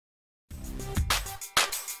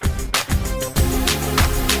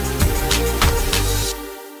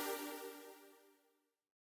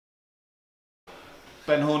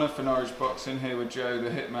Ben Horner for Norwich Boxing, here with Joe, the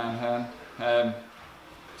Hitman Hurn.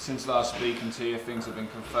 Since last speaking to you, things have been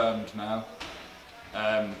confirmed now.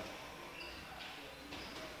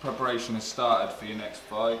 Preparation has started for your next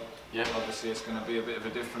fight. Yeah. Obviously it's going to be a bit of a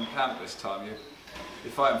different camp this time.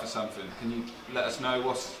 You're fighting for something. Can you let us know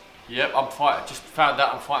what's... Yep, I'm fighting. Just found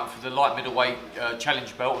out I'm fighting for the light middleweight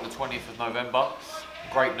challenge belt on the 20th of November.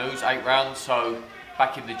 Great news, 8 rounds, so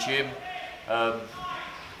back in the gym.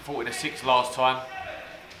 Fought in a 6 last time.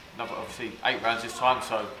 Another, obviously 8 rounds this time,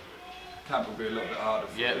 so... Camp will be a little bit harder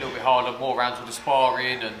for you. Yeah, a little bit harder, more rounds with the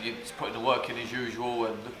sparring and you're just putting the work in as usual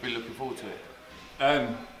and really looking forward to it.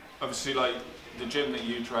 Obviously, like the gym that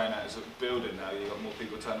you train at is building now. You've got more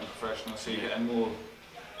people turning professional, so you're getting more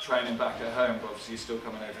training back at home, but obviously you're still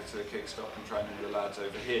coming over to the kickstop and training with the lads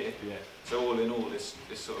over here. Yeah. So all in all, this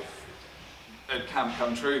sort of a camp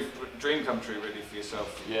come true, dream come true really for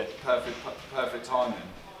yourself. Yeah. Perfect timing.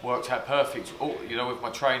 Worked out perfect. Oh, you know, with my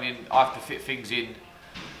training, I have to fit things in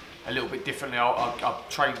a little bit differently. I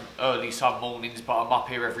train early some mornings, but I'm up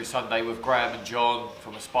here every Sunday with Graham and John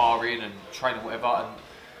from a sparring and training whatever. And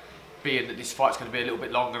being that this fight's going to be a little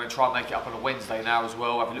bit longer, I'm going to try and make it up on a Wednesday now as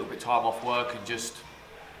well. Have a little bit of time off work and just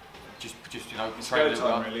you know, it's train go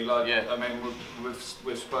time really. Like, yeah. I mean,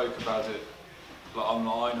 we've spoke about it like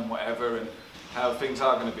online and whatever, and how things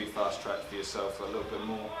are going to be fast tracked for yourself a little bit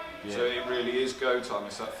more. Yeah. So it really is go time.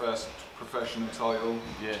 It's that first professional title.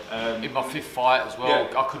 Yeah. In my 5th fight as well.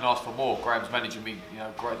 Yeah. I couldn't ask for more. Graham's managing me, you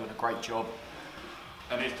know, doing a great job.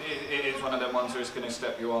 And it is one of them ones where it's going to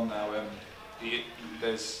step you on now.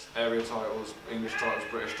 There's area titles, English titles,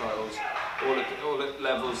 British titles, all at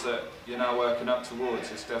levels that you're now working up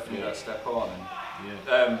towards. It's definitely that step on.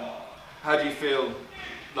 And, how do you feel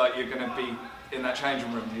like you're going to be in that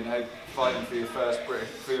changing room? You know, fighting for your first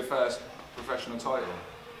professional title.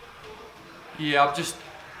 Yeah,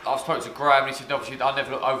 I've spoken to Graham and he said obviously I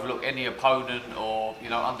never overlook any opponent or, you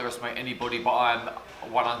know, underestimate anybody, but I'm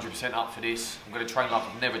 100% up for this. I'm going to train like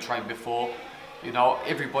I've never trained before. You know,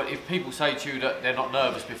 everybody, if people say to you that they're not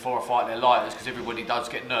nervous before a fight, they're liars, because everybody does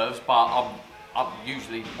get nerves, but I'm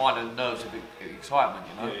usually mine are the nerves of excitement,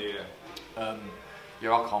 you know. Yeah.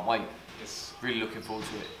 Yeah, I can't wait. It's really looking forward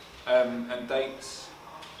to it. And dates,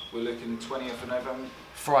 we're looking 20th of November?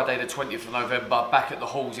 Friday the 20th of November, back at the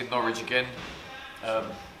halls in Norwich again.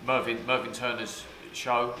 Mervyn Turner's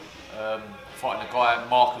show, fighting a guy,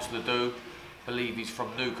 Marcus Ledoux, believe he's from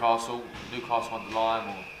Newcastle under Lyme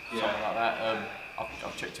or something like that.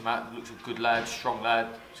 I've checked him out, looks a good lad, strong lad,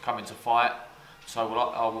 he's coming to fight, so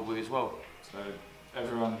I will be as well. So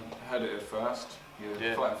everyone heard it at first,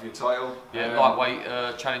 you're fighting for your title. Yeah,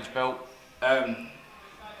 lightweight challenge belt.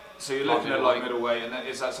 So you're looking at light middleweight, and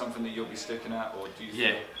is that something that you'll be sticking at, or do you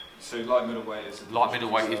think, so light middleweight is... Light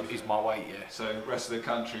middleweight is my weight, yeah. So rest of the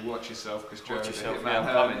country, watch yourself, because Joe I'm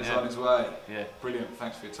Hurn is on his way. Yeah. Brilliant,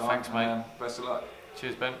 thanks for your time. Thanks, mate. Best of luck.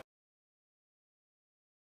 Cheers, Ben.